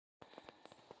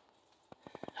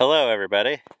Hello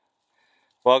everybody,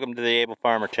 welcome to the Able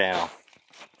Farmer channel.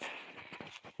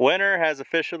 Winter has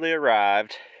officially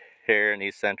arrived here in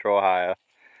East Central Ohio.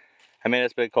 I mean,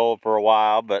 it's been cold for a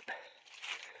while, but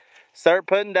start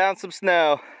putting down some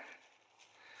snow.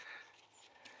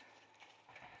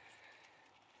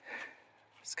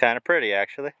 It's kind of pretty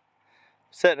actually.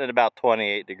 Sitting at about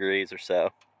 28 degrees or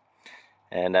so.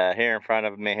 And here in front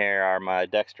of me here are my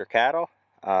Dexter cattle.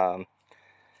 They're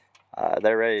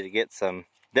ready to get some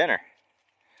dinner.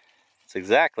 It's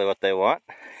exactly what they want.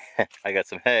 I got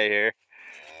some hay here.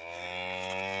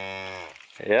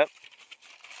 Yep.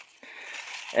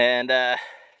 And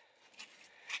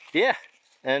yeah,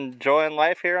 enjoying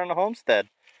life here on the homestead.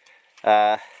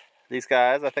 These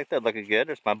guys, I think they're looking good.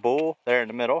 There's my bull there in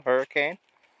the middle, Hurricane.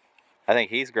 I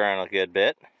think he's growing a good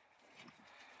bit.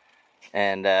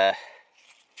 And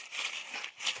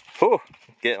whew,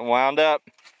 getting wound up.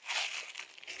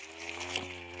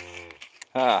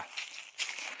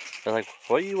 They're like,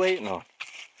 what are you waiting on?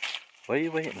 What are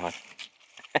you waiting on?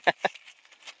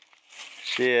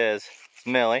 She is. It's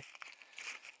Millie,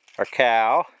 our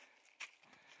cow.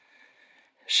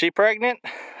 Is she pregnant?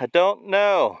 I don't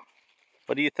know.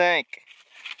 What do you think?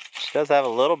 She does have a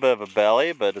little bit of a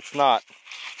belly, but it's not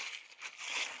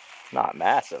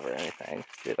massive or anything.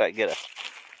 See if I can get a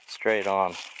straight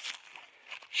on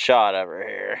shot of her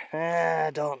here.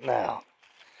 I don't know.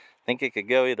 I think it could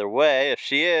go either way. If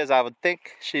she is, I would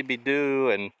think she'd be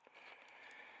due in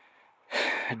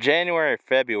January or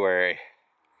February.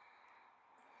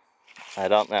 I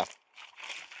don't know.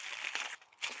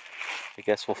 I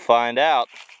guess we'll find out.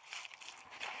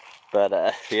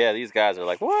 But yeah, these guys are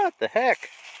like, what the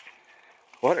heck?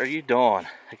 What are you doing?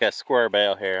 I got a square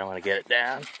bale here. I'm gonna get it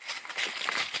down.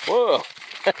 Whoa.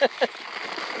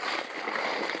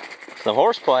 Some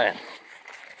horse playing.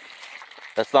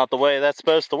 That's not the way that's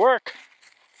supposed to work.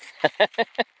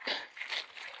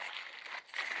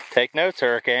 Take notes,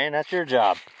 Hurricane. That's your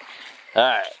job. All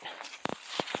right.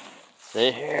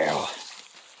 See here.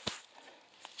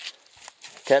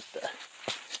 Get the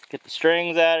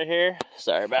strings out of here.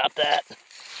 Sorry about that.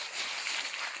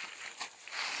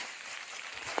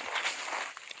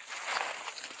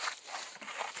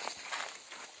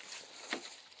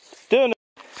 Doing it.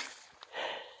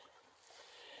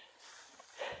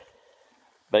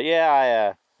 But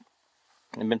yeah,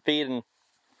 I've been feeding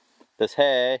this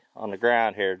hay on the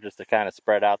ground here just to kind of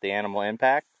spread out the animal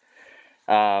impact.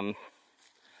 Last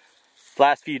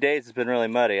few days it's been really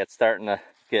muddy. It's starting to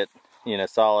get,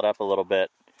 solid up a little bit.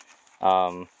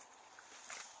 But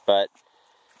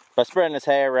by spreading this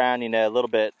hay around, a little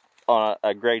bit on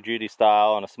a Greg Judy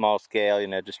style on a small scale,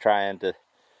 just trying to,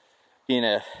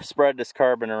 spread this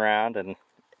carbon around, and,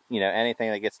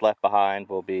 anything that gets left behind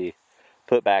will be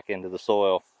put back into the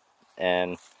soil.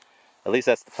 And at least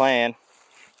that's the plan.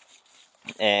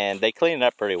 And they clean it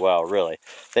up pretty well, really.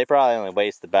 They probably only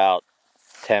waste about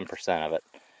 10% of it.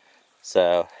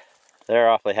 So they're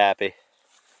awfully happy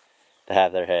to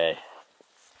have their hay.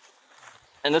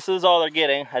 And this is all they're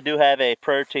getting. I do have a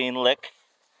protein lick.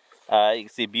 You can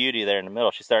see Beauty there in the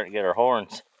middle. She's starting to get her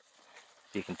horns.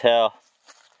 You can tell.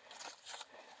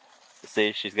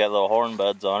 See, she's got little horn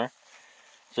buds on her.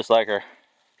 Just like her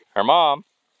mom.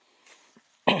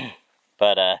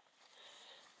 But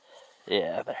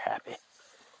yeah, they're happy.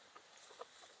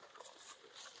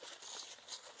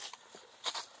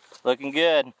 Looking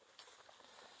good.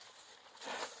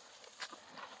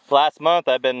 Last month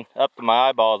I've been up to my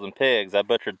eyeballs in pigs. I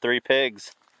butchered 3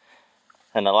 pigs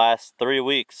in the last 3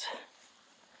 weeks.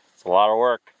 It's a lot of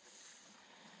work.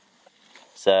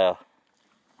 So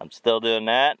I'm still doing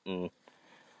that, and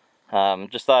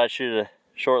just thought I'd shoot a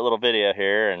short little video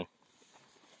here and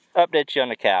update you on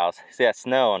the cows. See that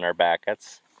snow on their back?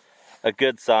 That's a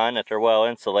good sign that they're well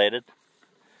insulated.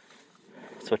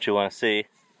 That's what you want to see.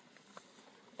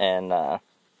 And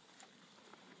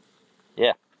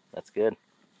yeah, that's good.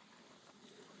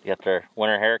 Get their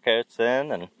winter hair coats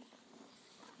in and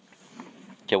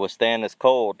can withstand this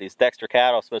cold. These Dexter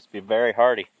cattle are supposed to be very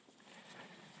hardy.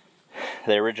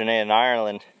 They originate in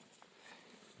Ireland,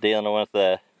 dealing with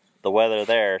the weather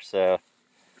there, so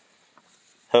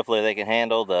hopefully they can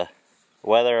handle the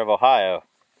weather of Ohio.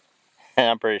 And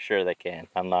I'm pretty sure they can.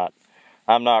 I'm not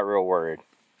real worried.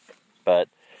 But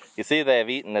you see they have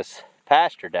eaten this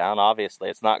pasture down. Obviously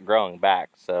it's not growing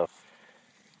back, so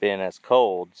being as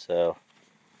cold, so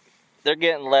they're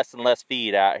getting less and less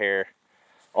feed out here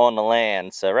on the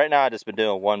land. So right now I've just been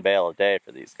doing 1 bale a day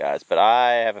for these guys, but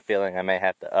I have a feeling I may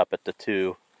have to up it to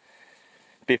 2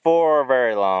 before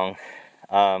very long.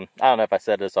 I don't know if I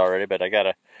said this already, but I got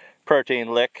a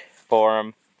protein lick for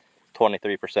them,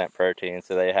 23% protein,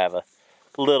 so they have a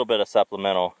little bit of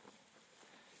supplemental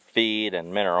feed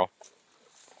and mineral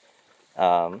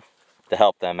to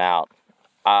help them out.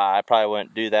 I probably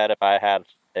wouldn't do that if I had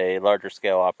a larger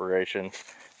scale operation,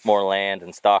 more land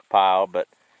and stockpile, but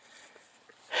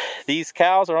these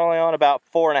cows are only on about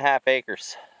 4.5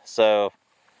 acres, so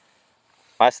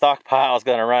my stockpile is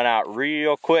going to run out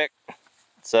real quick,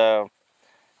 so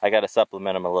I got to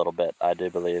supplement them a little bit, I do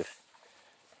believe.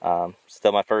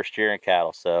 Still my first year in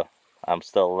cattle, so I'm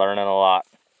still learning a lot,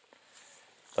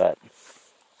 but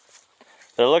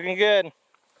they're looking good.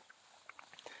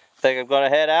 I think I'm going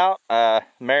to head out.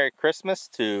 Merry Christmas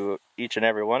to each and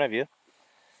every one of you,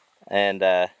 and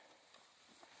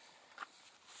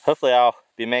hopefully I'll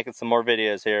be making some more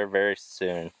videos here very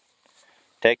soon.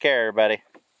 Take care, everybody.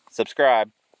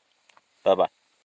 Subscribe. Bye-bye.